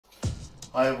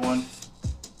Hi everyone,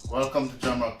 welcome to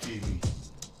JAMROC TV.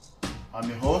 I'm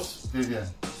your host, Vivian.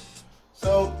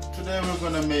 So today we're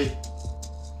going to make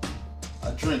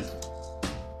a drink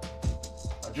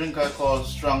I call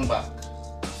Strong Back.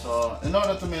 So in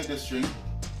order to make this drink,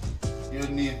 you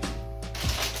need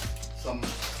some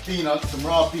peanuts, some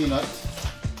raw peanuts,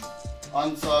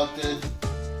 unsalted,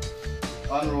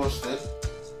 unroasted.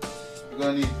 You're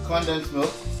going to need condensed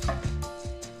milk,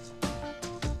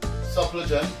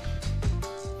 supplicant,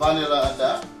 vanilla at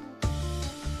that.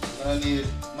 You're going to need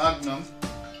Magnum.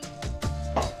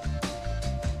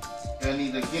 You're going to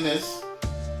need a Guinness.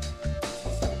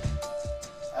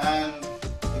 And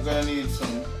you're going to need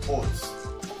some oats.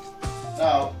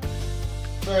 Now,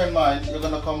 bear in mind, you're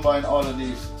going to combine all of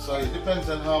these. So it depends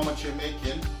on how much you're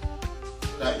making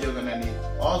that you're going to need.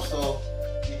 Also,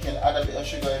 you can add a bit of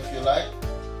sugar if you like.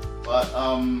 But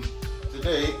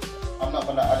today, I'm not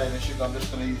going to add any sugar. I'm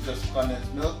just going to use just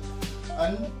condensed milk.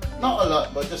 And not a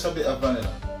lot, but just a bit of vanilla,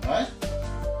 right?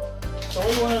 So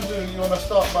what you want to do, you want to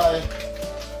start by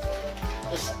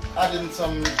just adding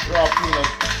some raw peanut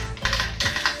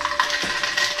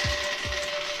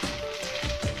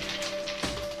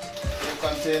to the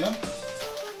container.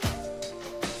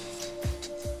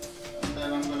 And then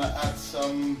I'm going to add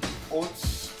some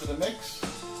oats to the mix.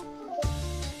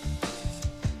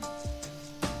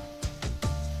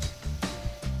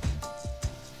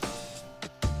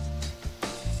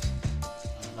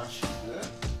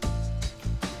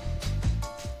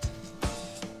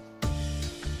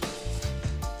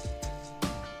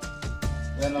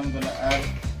 Then I'm going to add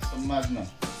some Magnum.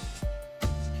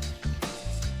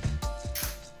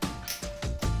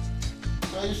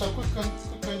 So it's a quick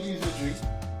and easy drink.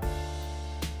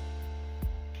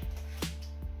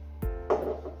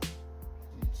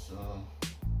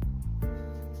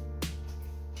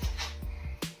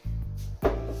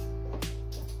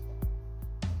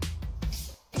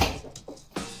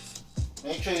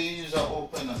 Make sure you use an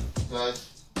opener, guys.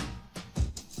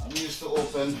 I'm used to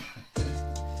open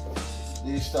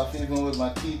these stuff even with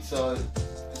my teeth, so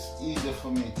it's easier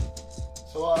for me.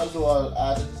 So what I'll do, I'll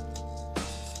add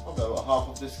probably about half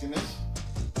of this Guinness.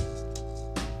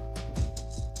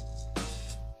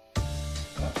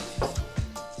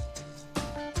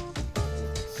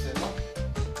 Simmer.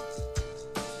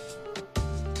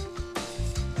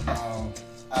 I'll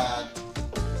add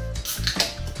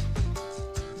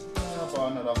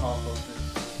about another half of this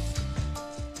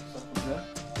supplement.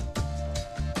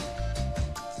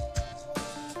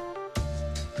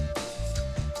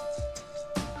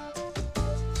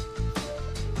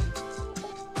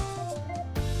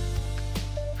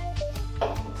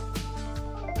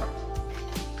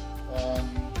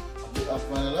 Of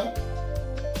vanilla.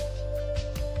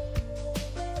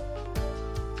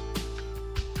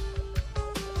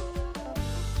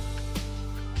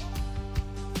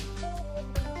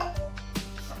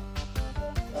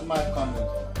 And my condensed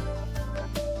milk.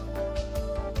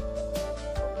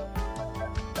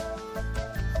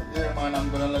 So there, man, I'm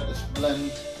gonna let this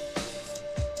blend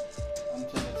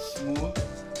until it's smooth.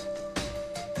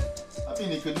 I think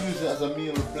you could use it as a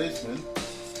meal replacement.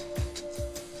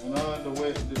 You know, the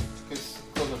way because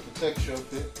of the texture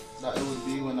of it that it would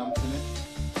be when I'm finished.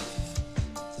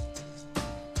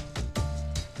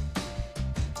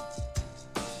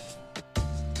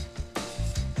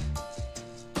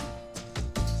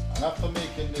 And after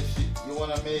making this, you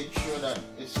want to make sure that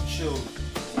it's chilled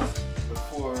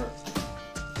before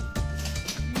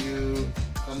you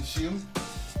consume.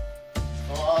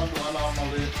 So I'll do, I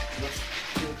normally just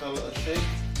give it a little shake.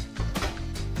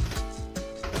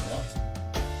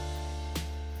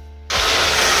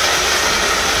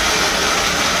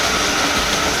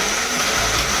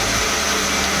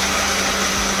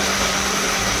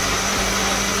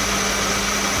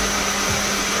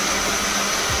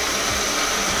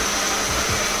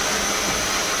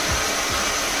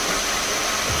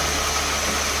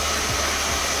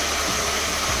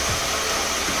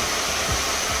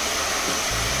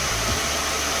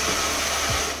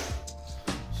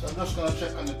 I'm just going to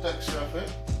check on the texture of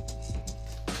it.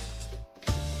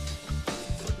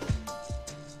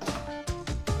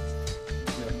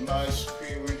 Get nice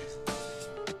creamy.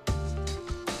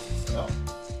 Yeah.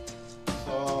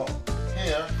 So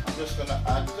here I'm just going to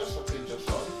add just a pinch of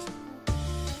salt.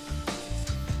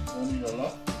 Don't need a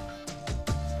lot.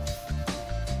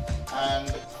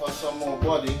 And for some more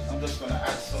body, I'm just going to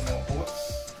add some more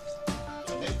oats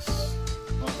to mix.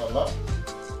 Not a lot.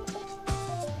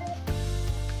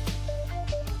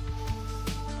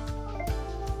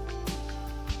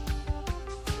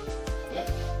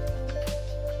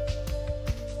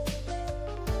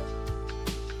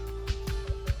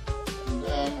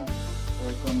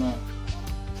 gonna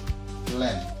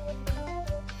blend.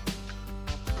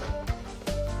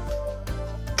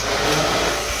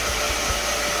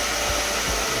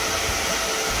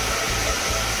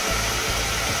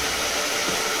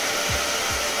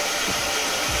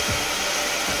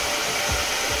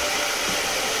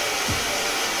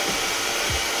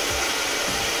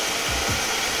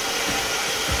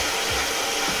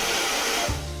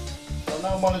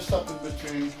 Now I'm going to stop it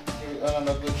between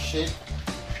another good shape,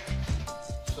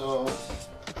 so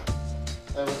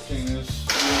everything is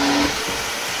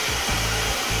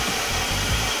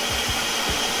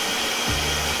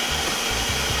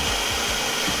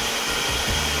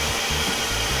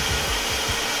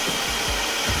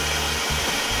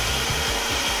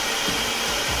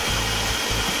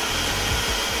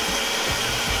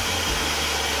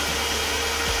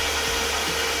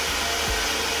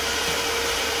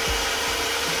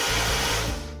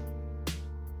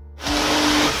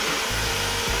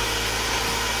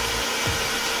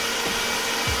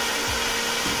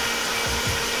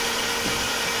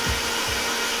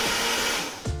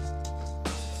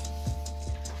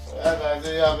guys,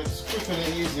 there you have it. It's quick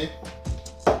and easy.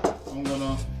 I'm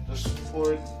gonna just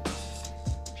pour it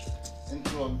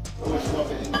into a portion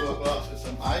of it into a glass with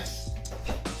some ice.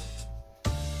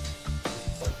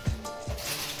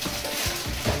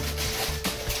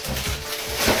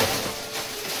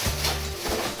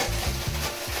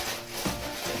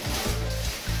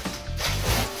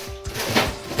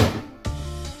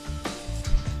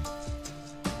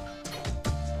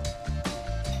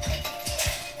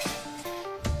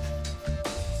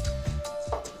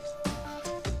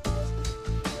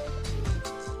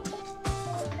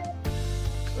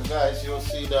 Guys, you'll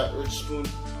see that rich spoon.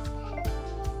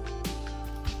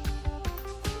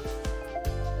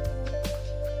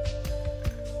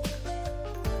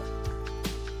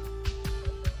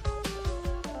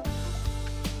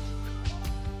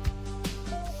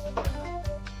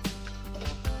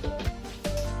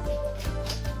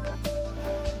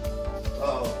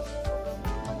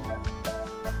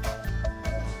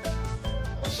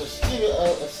 Let's just give it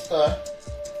a stir,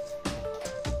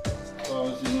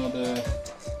 because you know the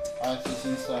ice is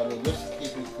inside it. Just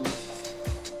keep it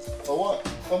cool.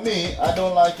 For me, I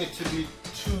don't like it to be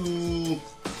too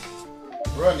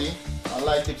runny. I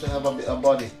like it to have a bit of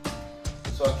body,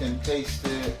 so I can taste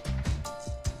the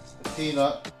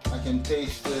peanut, I can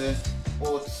taste the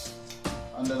oats,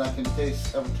 and then I can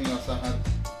taste everything else I had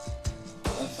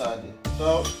inside it.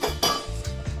 So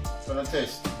I'm gonna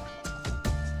taste.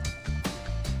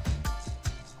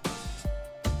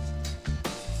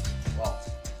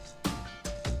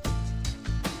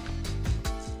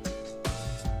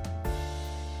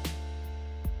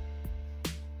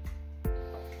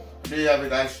 There you have it,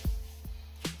 guys.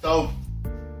 So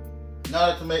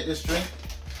now to make this drink,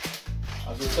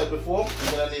 as I said before,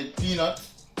 you're gonna need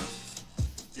peanuts,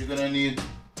 you're gonna need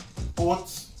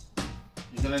oats,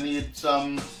 you're gonna need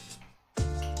some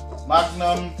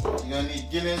Magnum, you're gonna need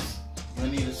Guinness, you're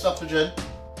gonna need a Suffragan,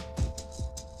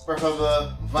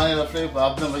 preferably vanilla flavor.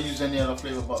 I've never used any other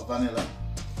flavor but vanilla,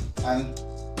 and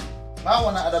I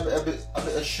want to add a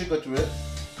bit of sugar to it.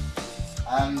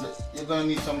 And you're going to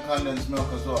need some condensed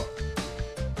milk as well.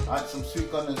 Add some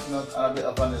sweet condensed milk and a bit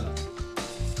of vanilla.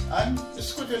 And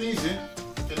it's quick and easy.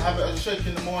 You can have it as a shake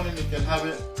in the morning, you can have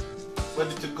it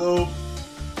ready to go.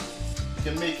 You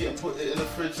can make it and put it in the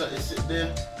fridge, let it sit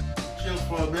there, chill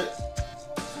for a bit,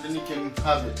 and then you can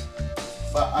have it.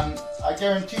 And I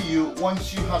guarantee you,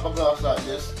 once you have a glass like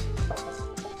this,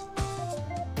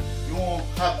 you won't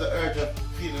have the urge of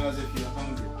feeling as if you're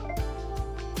hungry.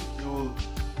 You'll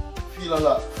feel a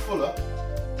lot fuller,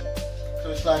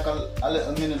 so it's like a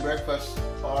little mini breakfast,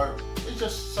 or it's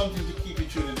just something to keep you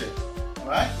through the day.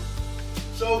 Alright,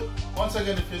 so once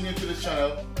again, if you're new to this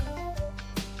channel,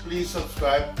 please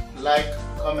subscribe, like,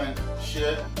 comment,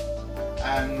 share,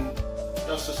 and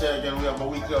just to say again, we have a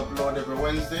weekly upload every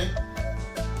Wednesday,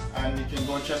 and you can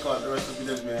go and check out the rest of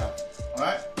the videos we have.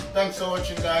 Alright, thanks for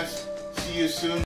watching, guys. See you soon.